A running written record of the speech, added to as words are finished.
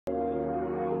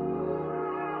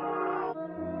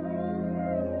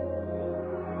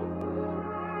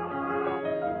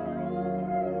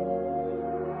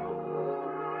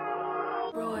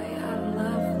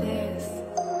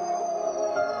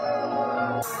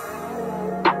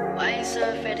so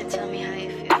afraid to tell me how you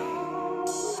feel?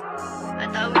 I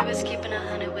thought we was keeping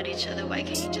 100 with each other. Why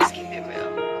can't you just keep it real?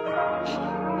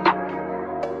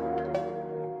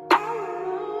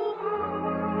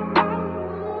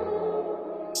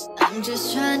 I'm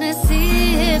just trying to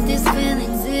see if these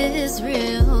feelings is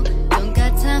real. Don't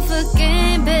got time for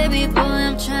game, baby boy,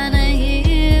 I'm trying to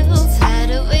heal.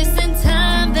 Tired of wasting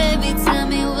time, baby, tell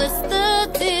me what's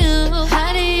the deal.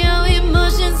 Hiding your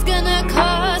emotions gonna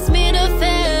cause me to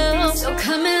fail. So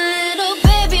come in, little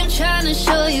baby, I'm trying to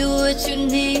show you what you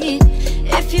need.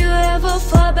 If you ever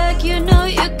fall back, you know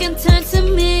you can turn to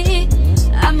me.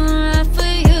 I'ma ride for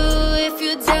you if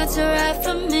you're down to ride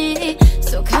for me.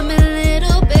 So come in,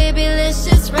 little baby, let's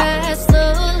just ride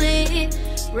slowly.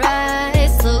 Ride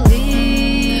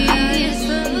slowly. Ride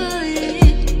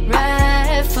slowly.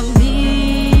 Ride for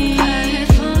me. Ride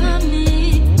for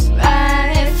me.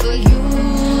 Ride for you.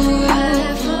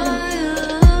 Ride for you.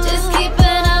 Just keep it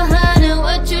 100,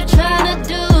 what you tryna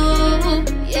do?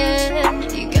 Yeah,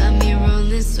 you got me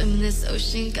rolling, swim this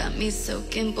ocean, got me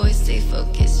soaking. Boy, stay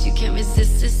focused, you can't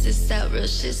resist this. It's that real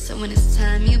shit, so when it's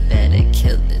time, you better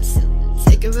kill this.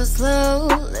 Take it real slow,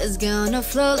 let's get on the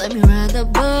floor. Let me ride the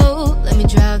boat, let me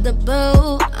drive the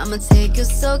boat. I'ma take your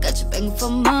soul, got you begging for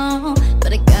more.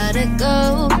 But I gotta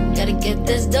go, gotta get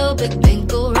this dough. Big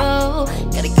bankroll,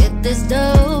 gotta get this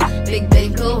dough. Big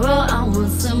bankroll, I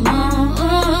want some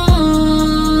more.